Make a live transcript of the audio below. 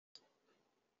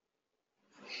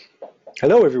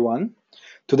Hello everyone.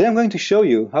 Today I'm going to show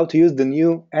you how to use the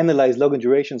new Analyze Logon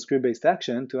Duration script-based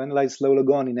action to analyze slow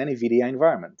logon in any VDI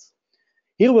environment.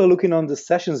 Here we're looking on the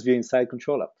sessions view inside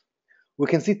ControlUp. We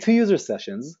can see two user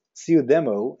sessions, CU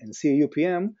Demo and CU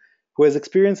UPM, who has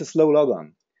experienced a slow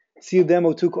logon. CU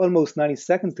Demo took almost 90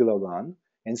 seconds to log on,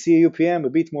 and CU UPM a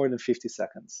bit more than 50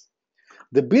 seconds.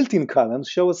 The built-in columns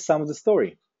show us some of the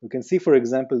story. We can see, for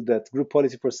example, that group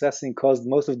policy processing caused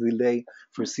most of the delay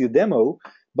for CU Demo,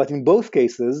 but in both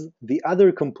cases, the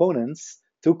other components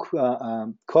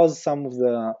caused some of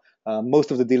the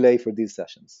most of the delay for these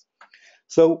sessions.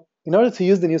 So in order to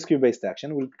use the new script-based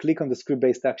action, we'll click on the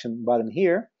script-based action button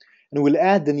here, and we'll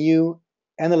add the new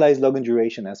Analyze Logon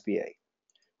Duration SBA.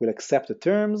 We'll accept the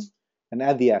terms and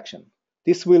add the action.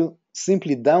 This will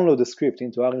simply download the script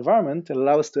into our environment and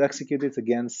allow us to execute it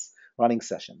against running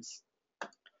sessions.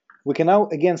 We can now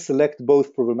again select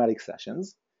both problematic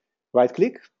sessions,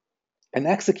 right-click, and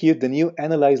execute the new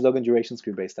Analyze Logon Duration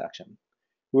script-based action.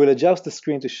 We will adjust the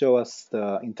screen to show us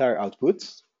the entire output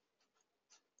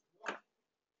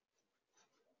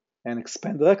and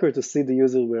expand the record to see the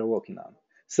user we're working on.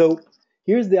 So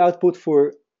here's the output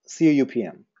for CU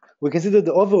UPM. We can see that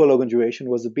the overall logon duration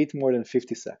was a bit more than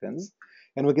 50 seconds,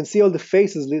 and we can see all the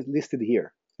phases listed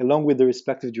here, along with the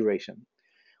respective duration.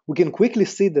 We can quickly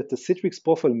see that the Citrix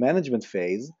profile management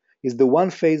phase is the one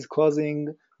phase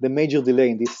causing the major delay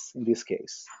in this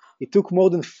case. It took more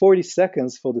than 40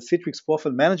 seconds for the Citrix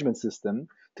profile management system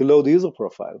to load the user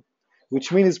profile,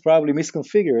 which means it's probably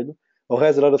misconfigured or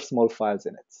has a lot of small files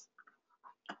in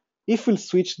it. If we'll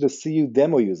switch to the CU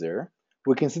demo user,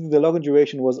 we can see that the logon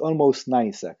duration was almost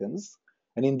 90 seconds,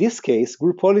 and in this case,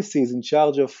 group policy is in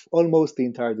charge of almost the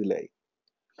entire delay.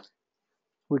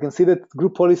 We can see that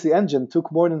group policy engine took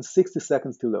more than 60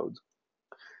 seconds to load.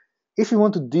 If we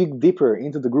want to dig deeper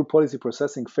into the group policy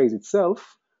processing phase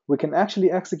itself, we can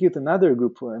actually execute another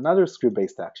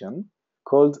script-based action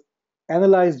called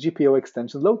Analyze GPO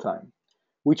Extension Load Time,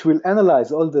 which will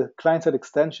analyze all the client-side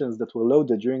extensions that were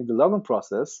loaded during the logon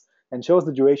process and shows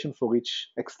the duration for each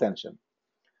extension.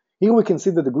 Here we can see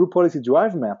that the group policy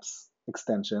drive maps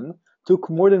extension took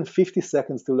more than 50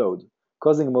 seconds to load,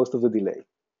 causing most of the delay.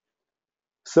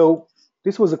 So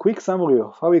this was a quick summary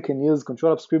of how you can use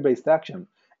ControlUp script-based action,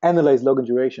 analyze logon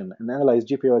duration, and analyze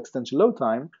GPO extension load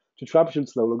time to troubleshoot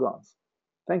slow logons.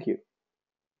 Thank you.